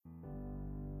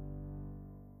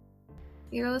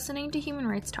You're listening to Human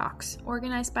Rights Talks,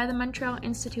 organized by the Montreal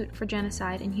Institute for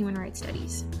Genocide and Human Rights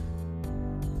Studies.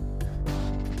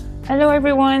 Hello,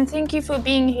 everyone. Thank you for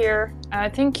being here.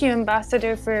 Thank you,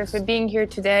 Ambassador, for being here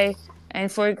today and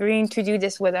for agreeing to do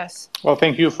this with us. Well,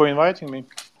 thank you for inviting me.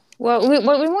 Well,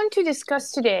 what we want to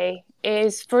discuss today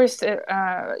is first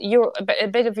a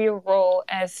bit of your role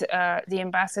as the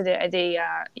ambassador at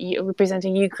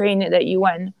representing Ukraine at the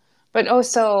UN, but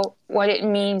also what it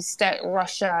means that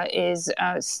Russia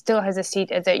still has a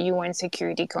seat at the UN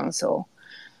Security Council.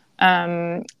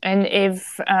 And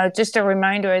if just a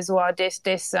reminder as well, this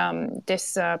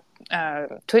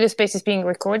Twitter space is being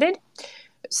recorded,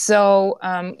 so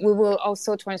we will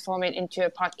also transform it into a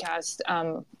podcast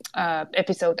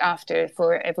episode after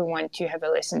for everyone to have a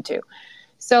listen to.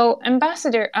 So,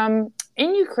 Ambassador,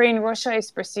 in Ukraine, Russia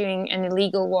is pursuing an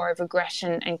illegal war of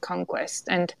aggression and conquest,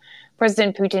 and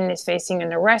President Putin is facing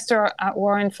an arrest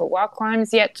warrant for war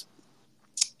crimes. Yet,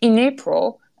 in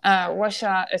April,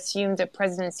 Russia assumed the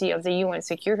presidency of the UN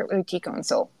Security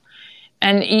Council.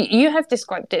 And you have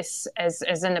described this as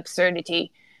an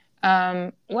absurdity.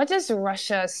 What does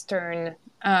Russia's turn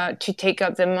to take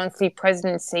up the monthly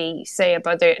presidency say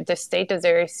about the state of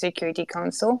their Security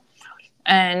Council,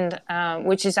 and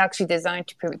which is actually designed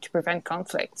to prevent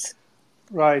conflicts?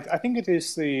 Right. I think it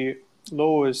is the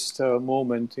lowest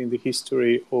moment in the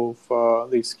history of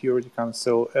the Security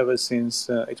Council ever since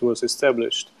it was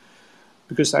established.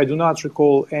 Because I do not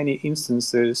recall any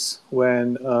instances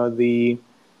when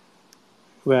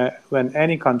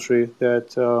any country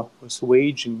that was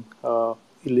waging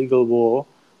illegal war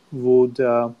would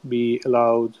be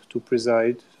allowed to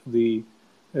preside the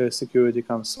Security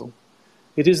Council.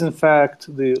 It is in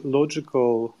fact the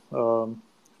logical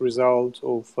result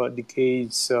of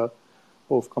decades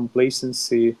of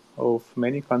complacency of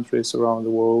many countries around the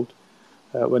world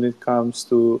when it comes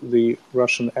to the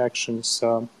Russian actions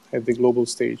at the global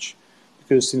stage,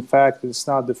 because in fact it's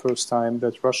not the first time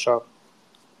that Russia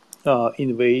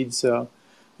invades a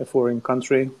foreign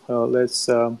country. Let's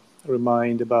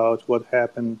remind about what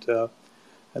happened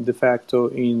de facto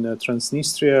in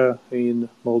Transnistria in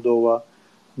Moldova,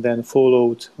 then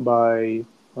followed by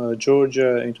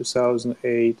Georgia in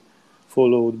 2008,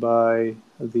 followed by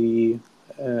the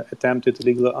attempted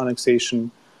illegal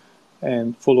annexation,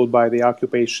 and followed by the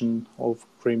occupation of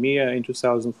Crimea in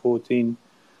 2014.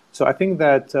 So I think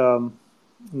that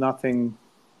nothing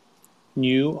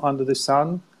new under the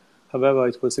sun. However,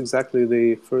 it was exactly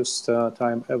the first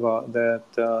time ever that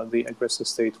the aggressor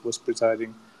state was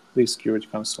presiding the Security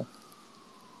Council.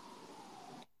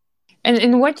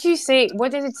 And what do you say?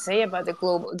 What does it say about the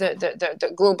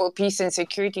global peace and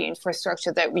security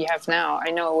infrastructure that we have now?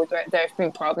 I know there have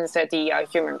been problems at the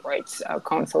Human Rights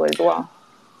Council as well.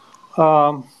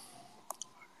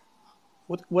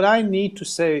 What I need to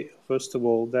say, first of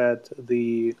all, that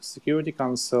the Security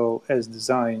Council, as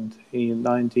designed in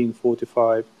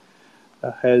 1945,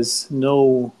 has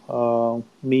no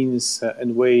means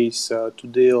and ways to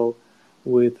deal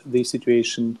with the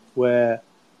situation where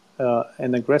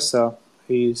an aggressor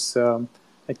is a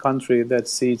country that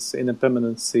sits in a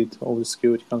permanent seat of the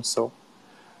Security Council.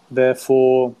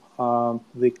 Therefore,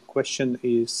 the question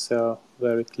is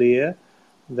very clear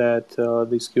that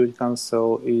the Security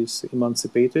Council is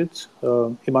emasculated,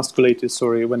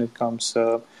 when it comes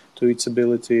to its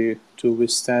ability to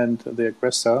withstand the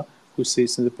aggressor who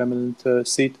sits in the permanent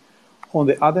seat. On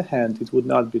the other hand, it would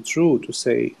not be true to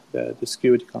say that the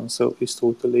Security Council is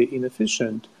totally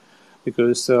inefficient,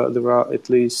 because there are at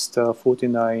least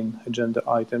 49 agenda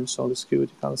items on the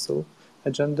Security Council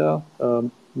agenda.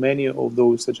 Many of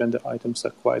those agenda items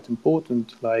are quite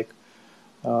important, like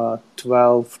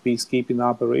 12 peacekeeping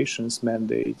operations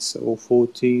mandates or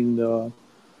 14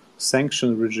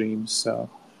 sanction regimes.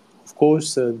 Of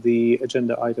course, the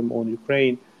agenda item on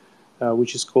Ukraine,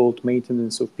 which is called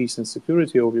Maintenance of Peace and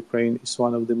Security of Ukraine, is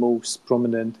one of the most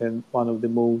prominent and one of the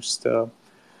most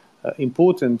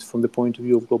important from the point of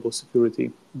view of global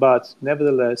security. But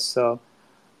nevertheless,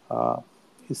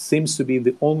 it seems to be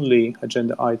the only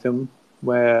agenda item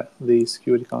where the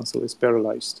Security Council is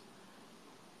paralyzed.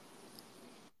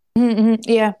 Mm-hmm,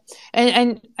 yeah,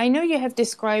 and I know you have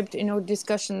described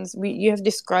discussions. You have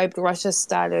described Russia's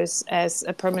status as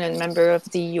a permanent member of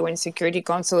the UN Security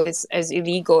Council as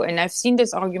illegal, and I've seen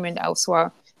this argument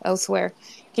elsewhere.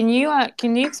 Can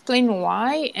you explain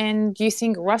why? And do you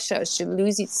think Russia should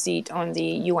lose its seat on the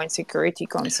UN Security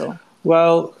Council?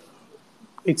 Well,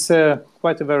 it's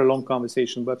quite a very long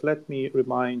conversation, but let me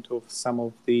remind of some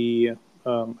of the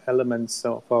elements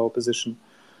of our position.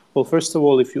 Well, first of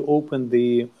all, if you open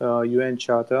the UN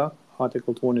Charter,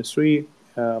 Article 23,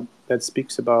 that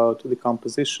speaks about the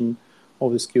composition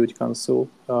of the Security Council.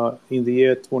 In the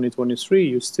year 2023,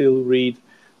 you still read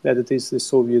that it is the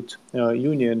Soviet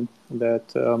Union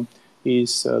that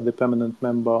is the permanent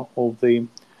member of the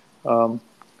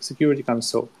Security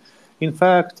Council. In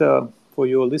fact, for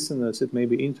your listeners, it may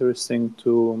be interesting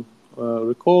to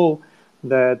recall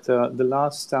that the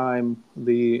last time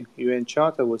the UN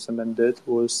Charter was amended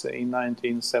was in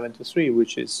 1973,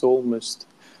 which is almost,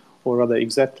 or rather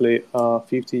exactly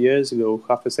 50 years ago,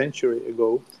 half a century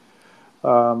ago.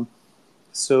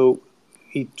 So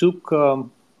it took,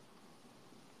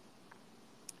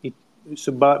 as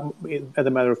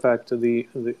a matter of fact,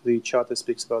 the Charter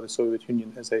speaks about the Soviet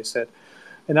Union, as I said.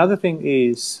 Another thing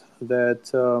is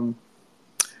that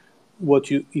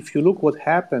if you look what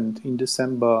happened in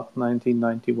December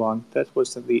 1991, that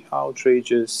was the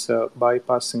outrageous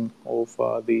bypassing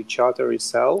of the Charter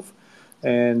itself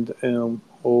and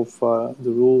of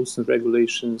the rules and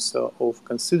regulations of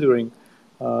considering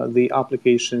the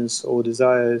applications or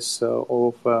desires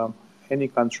of any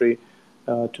country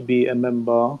to be a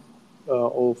member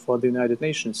of the United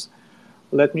Nations.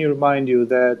 Let me remind you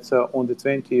that on the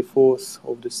 24th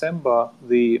of December,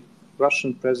 the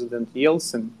Russian President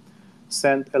Yeltsin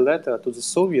sent a letter to the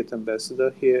Soviet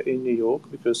ambassador here in New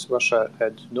York, because Russia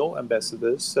had no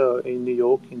ambassadors in New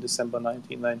York in December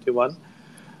 1991,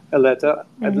 a letter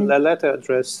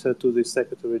addressed to the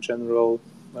Secretary General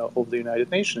of the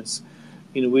United Nations,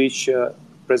 in which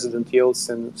President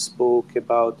Yeltsin spoke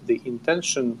about the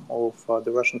intention of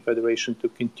the Russian Federation to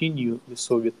continue the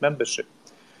Soviet membership.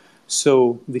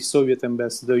 So the Soviet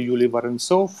ambassador Yuri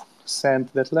Vorontsov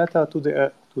sent that letter to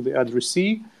the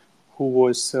addressee, who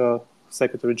was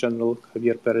Secretary General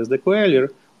Javier Pérez de Cuéllar.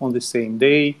 On the same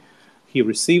day, he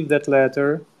received that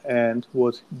letter, and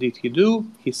what did he do?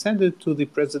 He sent it to the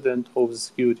President of the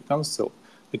Security Council,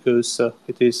 because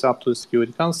it is up to the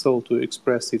Security Council to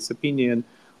express its opinion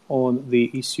on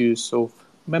the issues of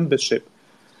membership.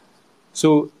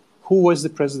 So who was the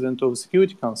President of the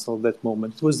Security Council at that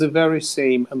moment? It was the very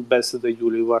same Ambassador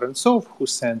Yuri Vorontsov who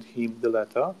sent him the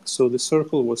letter, so the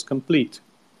circle was complete.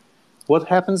 What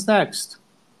happens next?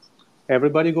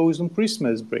 Everybody goes on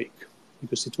Christmas break,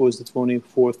 because it was the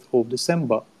 24th of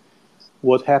December.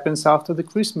 What happens after the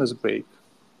Christmas break?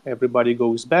 Everybody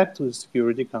goes back to the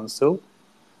Security Council.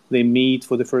 They meet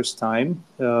for the first time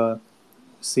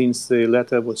since the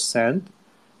letter was sent.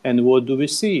 And what do we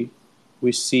see?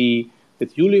 We see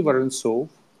that Yuri Vorontsov,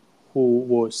 who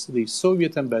was the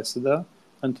Soviet ambassador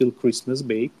until Christmas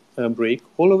break,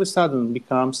 all of a sudden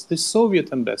becomes the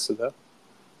Soviet ambassador.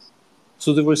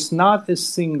 So there was not a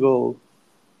single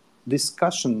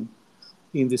discussion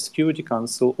in the Security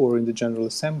Council or in the General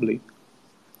Assembly,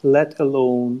 let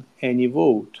alone any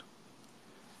vote.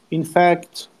 In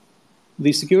fact,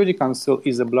 the Security Council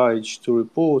is obliged to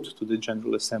report to the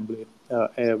General Assembly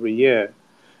every year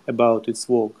about its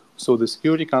work. So the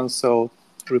Security Council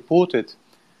reported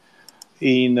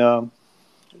in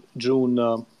June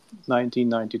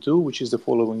 1992, which is the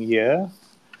following year,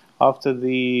 after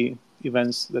the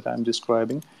events that I'm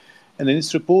describing. And in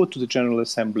its report to the General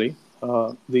Assembly,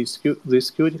 the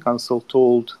Security Council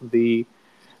told the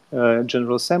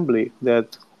General Assembly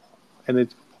that, and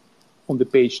it on the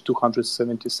page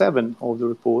 277 of the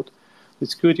report, the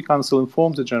Security Council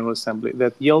informed the General Assembly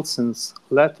that Yeltsin's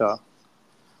letter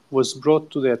was brought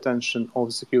to the attention of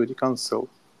the Security Council,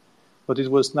 but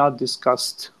it was not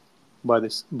discussed by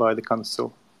the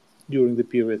Council during the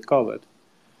period covered.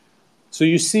 So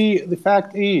you see, the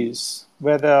fact is,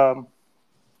 whether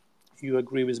you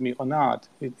agree with me or not,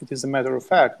 it is a matter of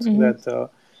fact that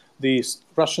the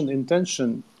Russian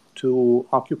intention to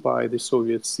occupy the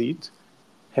Soviet seat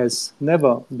has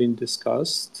never been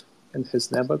discussed and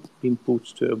has never been put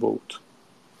to a vote.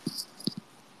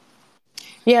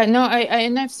 Yeah, no,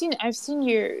 I've seen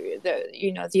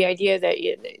the idea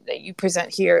that you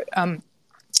present here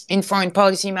in Foreign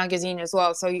Policy magazine as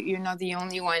well. So you're not the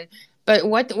only one. But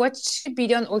what should be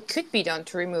done or could be done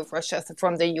to remove Russia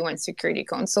from the UN Security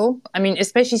Council? I mean,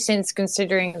 especially since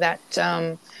considering that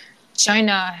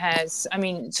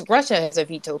Russia has a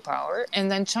veto power, and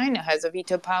then China has a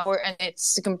veto power, and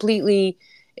it's completely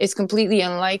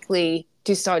unlikely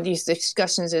to start these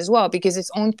discussions as well, because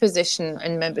its own position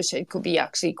and membership could be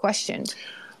actually questioned.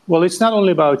 Well, it's not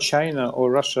only about China or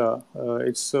Russia,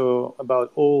 it's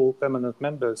about all permanent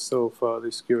members of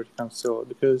the Security Council,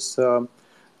 because,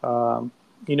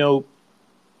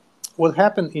 what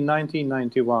happened in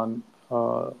 1991,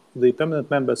 the permanent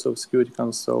members of the Security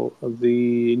Council,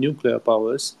 the nuclear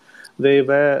powers, they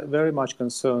were very much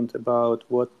concerned about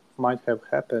what might have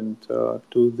happened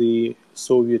to the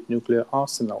Soviet nuclear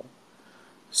arsenal.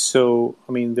 So,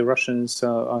 I mean, the Russians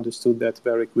understood that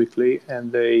very quickly,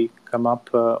 and they come up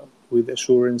with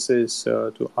assurances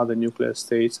to other nuclear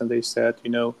states, and they said,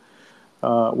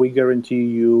 we guarantee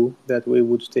you that we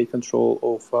would take control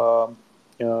of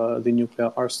the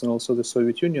nuclear arsenals of the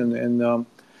Soviet Union, and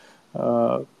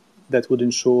that would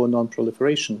ensure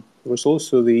non-proliferation. There was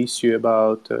also the issue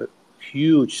about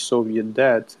huge Soviet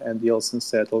debt, and Yeltsin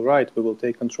said, all right, we will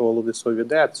take control of the Soviet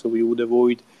debt, so we would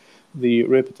avoid the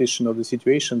repetition of the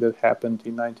situation that happened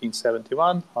in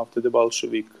 1971 after the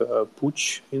Bolshevik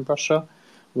putsch in Russia,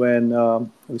 when the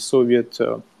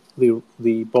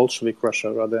Bolshevik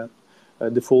Russia rather,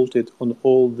 defaulted on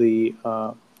all the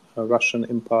Russian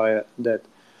Empire debt.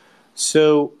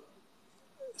 So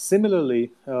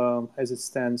similarly, as it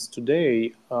stands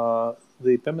today,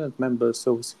 the permanent members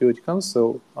of the Security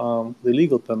Council, the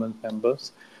legal permanent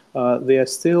members, they are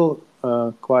still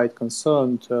quite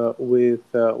concerned with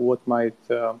what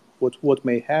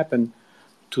may happen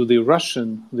to the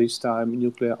Russian, this time,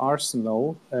 nuclear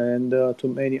arsenal, and to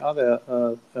many other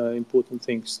important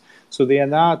things. So they are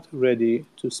not ready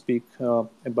to speak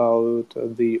about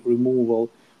the removal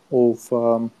of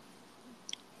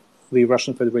the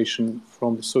Russian Federation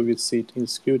from the Soviet seat in the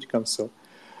Security Council.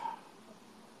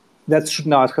 That should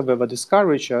not, however,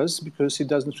 discourage us, because it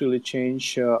doesn't really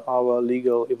change our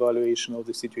legal evaluation of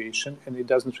the situation, and it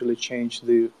doesn't really change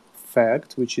the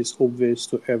fact, which is obvious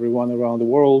to everyone around the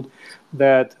world,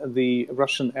 that the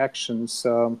Russian actions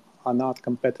are not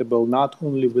compatible not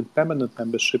only with permanent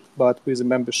membership, but with the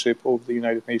membership of the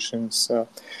United Nations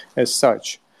as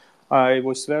such. I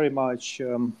was very much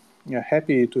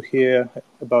happy to hear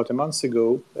about a month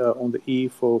ago, on the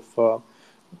eve of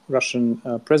Russian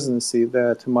presidency,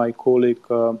 that my colleague,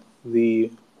 the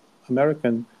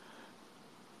American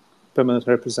permanent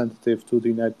representative to the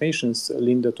United Nations,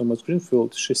 Linda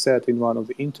Thomas-Greenfield, she said in one of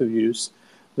the interviews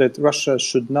that Russia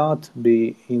should not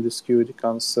be in the Security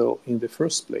Council in the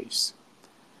first place.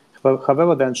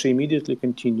 However, then she immediately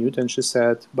continued and she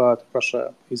said, but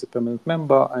Russia is a permanent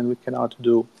member and we cannot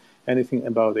do anything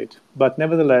about it. But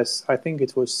nevertheless, I think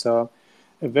it was a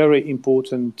very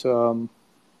important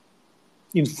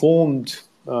informed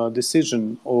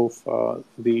decision of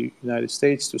the United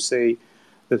States to say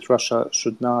that Russia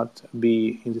should not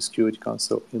be in the Security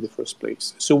Council in the first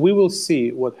place. So we will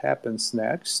see what happens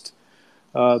next,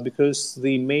 because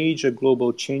the major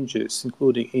global changes,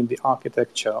 including in the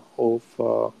architecture of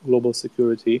global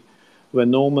security, were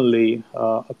normally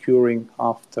occurring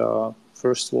after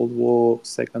First World War,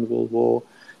 Second World War.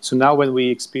 So now when we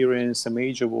experience a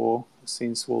major war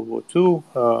since World War II,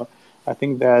 I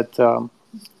think that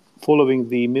following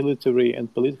the military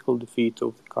and political defeat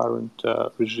of the current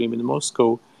regime in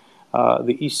Moscow,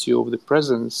 the issue of the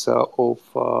presence of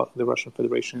the Russian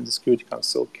Federation in the Security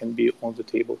Council can be on the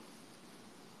table.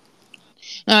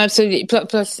 No, absolutely.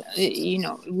 Plus,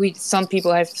 some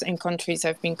people in countries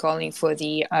have been calling for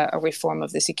a reform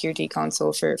of the Security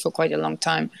Council for quite a long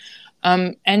time.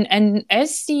 And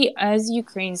as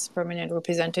Ukraine's permanent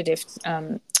representative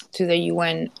to the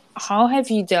UN, how have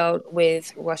you dealt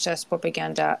with Russia's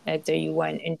propaganda at the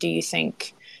UN? And do you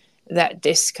think that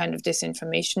this kind of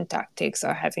disinformation tactics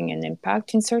are having an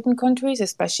impact in certain countries,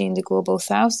 especially in the global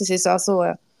south? This is also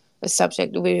a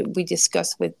subject we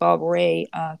discussed with Bob Ray,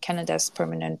 Canada's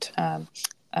permanent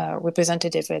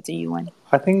representative at the UN.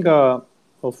 I think, well,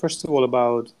 first of all,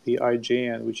 about the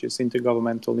IJN, which is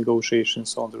Intergovernmental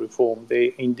Negotiations on the Reform,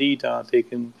 they indeed are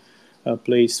taking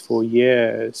place for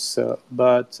years,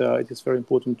 but it is very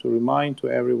important to remind to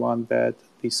everyone that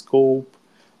the scope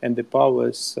and the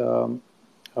powers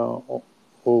of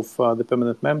the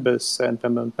permanent members and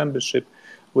permanent membership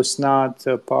was not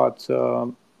part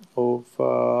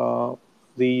of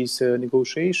these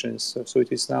negotiations. So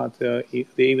it is not, they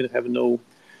even have no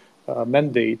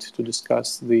mandate to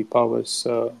discuss the powers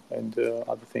and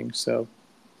other things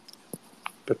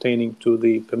pertaining to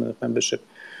the permanent membership.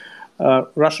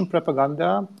 Russian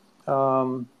propaganda,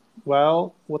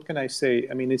 well, what can I say?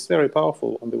 I mean, it's very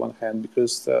powerful on the one hand,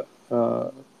 because the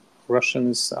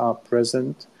Russians are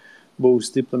present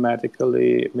both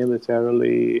diplomatically,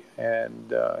 militarily,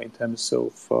 and in terms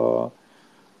of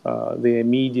their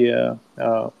media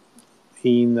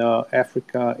in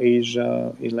Africa,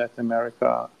 Asia, in Latin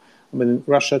America. I mean,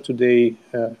 Russia Today,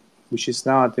 which is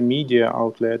not a media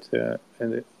outlet,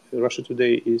 and Russia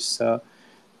Today is a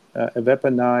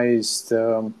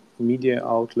weaponized media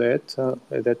outlet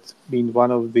that's been one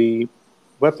of the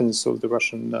weapons of the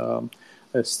Russian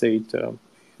state,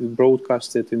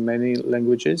 broadcasted in many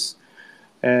languages,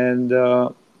 and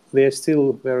they are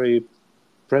still very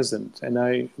present. And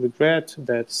I regret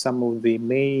that some of the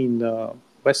main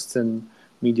Western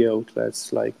media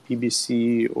outlets like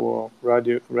BBC or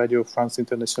Radio France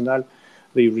Internationale,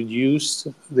 they reduced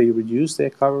their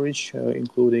coverage,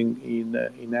 including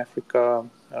in Africa,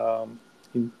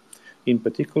 in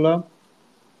particular.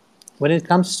 When it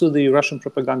comes to the Russian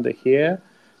propaganda here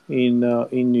in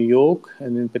New York,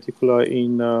 and in particular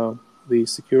in the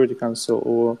Security Council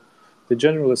or the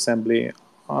General Assembly,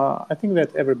 I think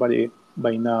that everybody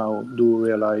by now do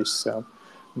realize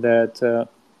that,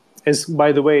 as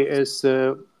by the way, as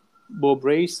Bob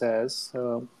Ray says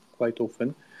quite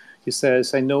often, he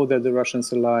says, "I know that the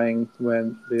Russians are lying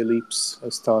when their lips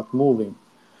start moving."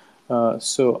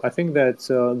 So I think that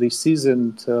the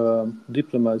seasoned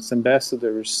diplomats,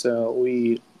 ambassadors,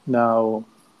 we now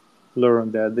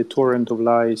learn that the torrent of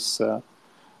lies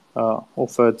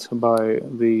offered by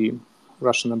the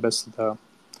Russian ambassador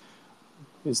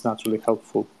is not really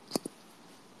helpful.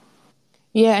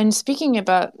 Yeah, and speaking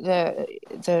about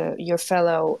your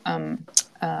fellow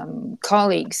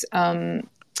colleagues,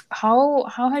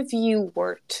 how have you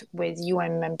worked with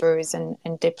UN members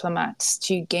and diplomats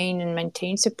to gain and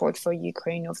maintain support for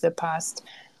Ukraine over the past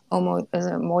almost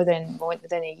more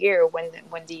than a year when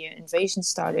the invasion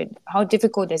started? How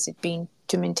difficult has it been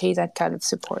to maintain that kind of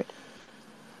support?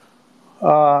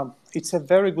 It's a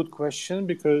very good question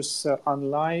because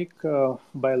unlike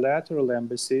bilateral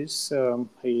embassies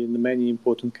in many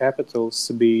important capitals,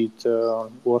 be it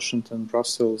Washington,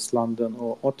 Brussels, London,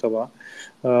 or Ottawa,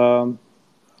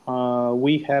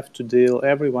 we have to deal.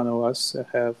 Every one of us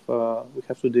we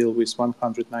have to deal with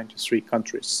 193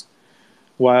 countries.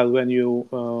 While when you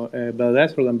a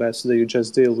bilateral ambassador, you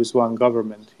just deal with one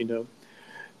government.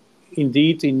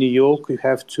 Indeed, in New York, you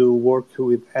have to work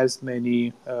with as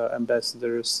many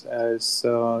ambassadors as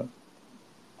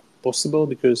possible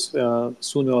because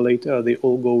sooner or later they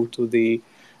all go to the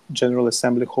General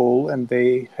Assembly Hall and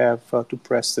they have to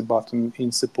press the button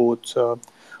in support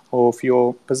of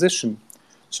your position.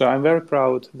 So I'm very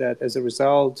proud that as a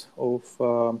result of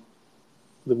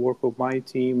the work of my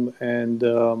team and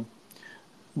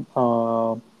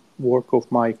work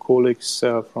of my colleagues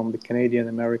from the Canadian,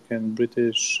 American,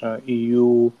 British,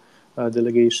 EU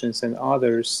delegations and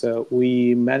others,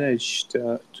 we managed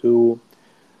to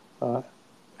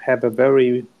have a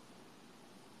very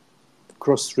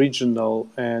cross-regional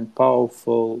and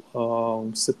powerful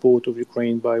support of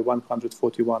Ukraine by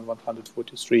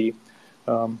 143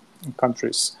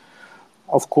 countries.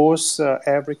 Of course,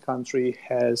 every country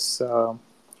has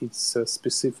its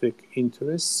specific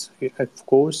interests. Of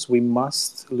course, we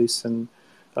must listen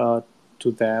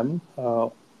to them,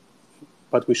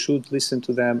 but we should listen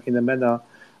to them in a manner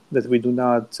that we do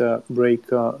not break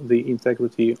the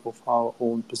integrity of our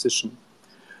own position.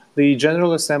 The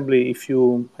General Assembly, if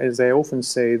you, as I often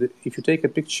say, if you take a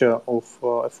picture of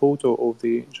a photo of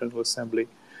the General Assembly,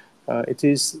 it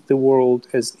is the world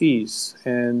as is,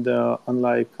 and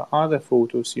unlike other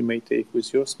photos you may take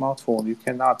with your smartphone, you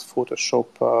cannot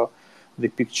Photoshop the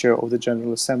picture of the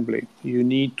General Assembly. You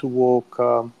need to work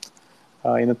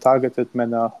in a targeted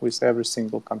manner with every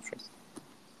single country.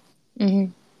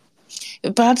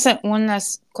 Mm-hmm. Perhaps one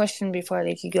last question before I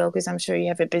let you go, because I'm sure you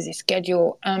have a busy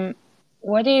schedule.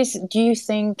 Do you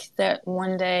think that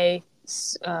one day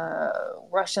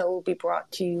Russia will be brought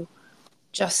to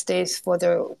justice for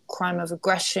the crime of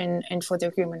aggression and for the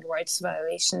human rights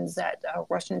violations that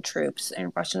Russian troops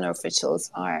and Russian officials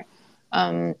are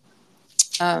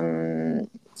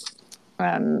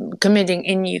committing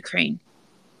in Ukraine?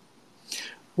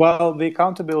 Well, the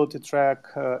accountability track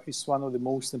is one of the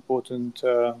most important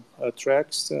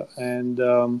tracks, and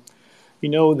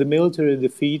the military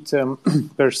defeat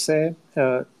per se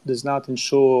does not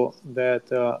ensure that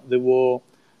the war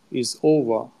is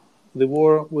over. The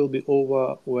war will be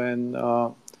over when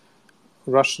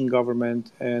Russian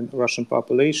government and Russian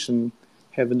population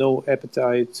have no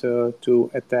appetite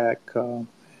to attack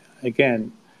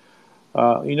again.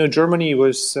 Germany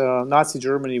was Nazi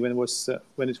Germany when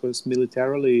it was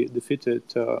militarily defeated.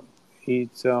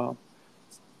 It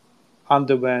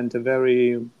underwent a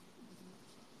very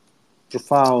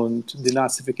profound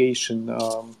denazification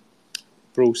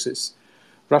process.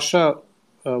 Russia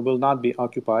will not be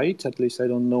occupied. At least I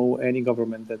don't know any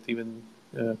government that even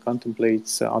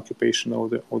contemplates occupation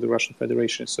of the Russian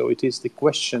Federation. So it is the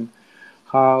question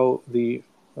how the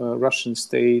Russian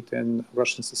state and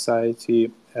Russian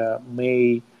society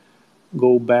may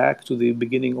go back to the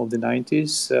beginning of the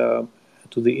 90s,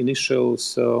 to the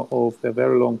initials of a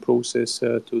very long process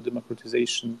to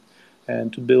democratization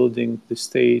and to building the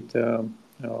state of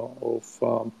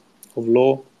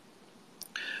law.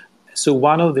 So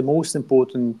one of the most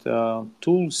important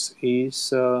tools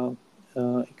is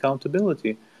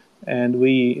accountability. And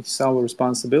it's our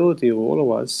responsibility, all of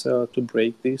us, to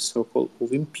break this so-called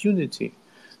of impunity.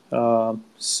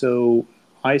 So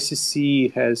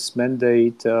ICC has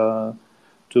mandate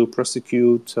to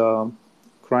prosecute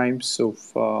crimes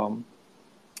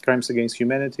against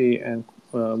humanity and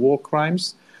war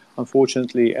crimes.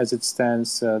 Unfortunately, as it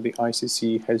stands, the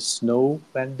ICC has no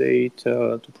mandate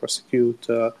to prosecute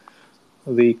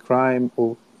the crime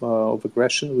of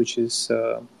aggression, which is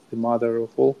the mother of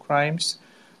all crimes.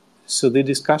 So the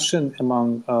discussion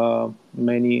among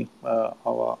many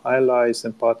our allies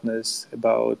and partners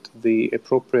about the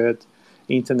appropriate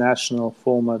international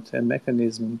format and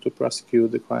mechanism to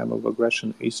prosecute the crime of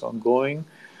aggression is ongoing.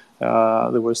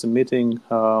 There was a meeting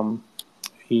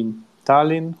in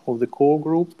Tallinn of the core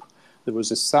group. There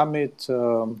was a summit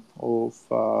of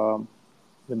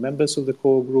the members of the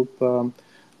core group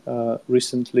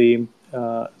recently.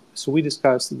 So we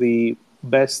discussed the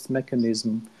best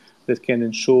mechanism that can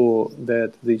ensure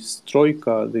that this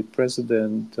troika, the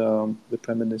president, the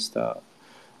prime minister,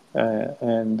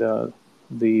 and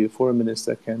the foreign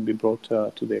minister can be brought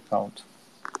to the account.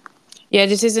 Yeah,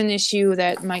 this is an issue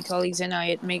that my colleagues and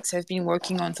I at MIGS have been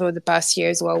working on for the past year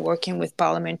as well, working with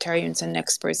parliamentarians and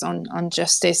experts on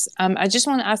justice. I just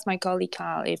want to ask my colleague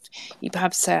Carl if he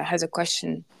perhaps has a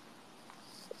question.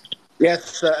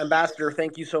 Yes, Ambassador,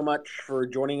 thank you so much for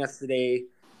joining us today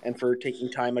and for taking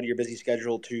time out of your busy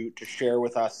schedule to share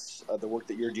with us the work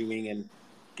that you're doing and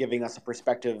giving us a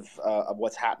perspective of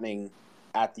what's happening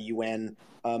at the UN.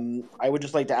 I would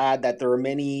just like to add that there are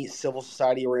many civil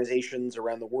society organizations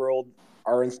around the world,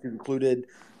 our institute included,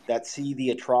 that see the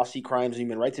atrocity crimes and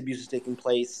human rights abuses taking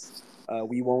place.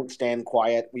 We won't stand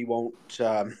quiet. We won't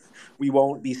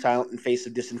be silent in face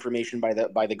of disinformation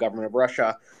by the government of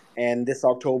Russia. And this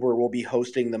October, we'll be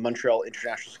hosting the Montreal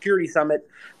International Security Summit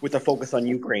with a focus on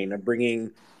Ukraine, of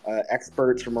bringing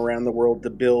experts from around the world to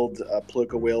build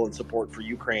political will and support for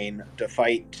Ukraine to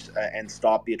fight and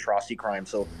stop the atrocity crime.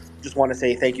 So just want to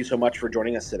say thank you so much for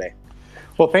joining us today.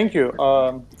 Well, thank you.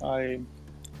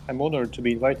 I'm honored to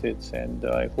be invited, and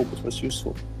I hope it was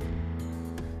useful.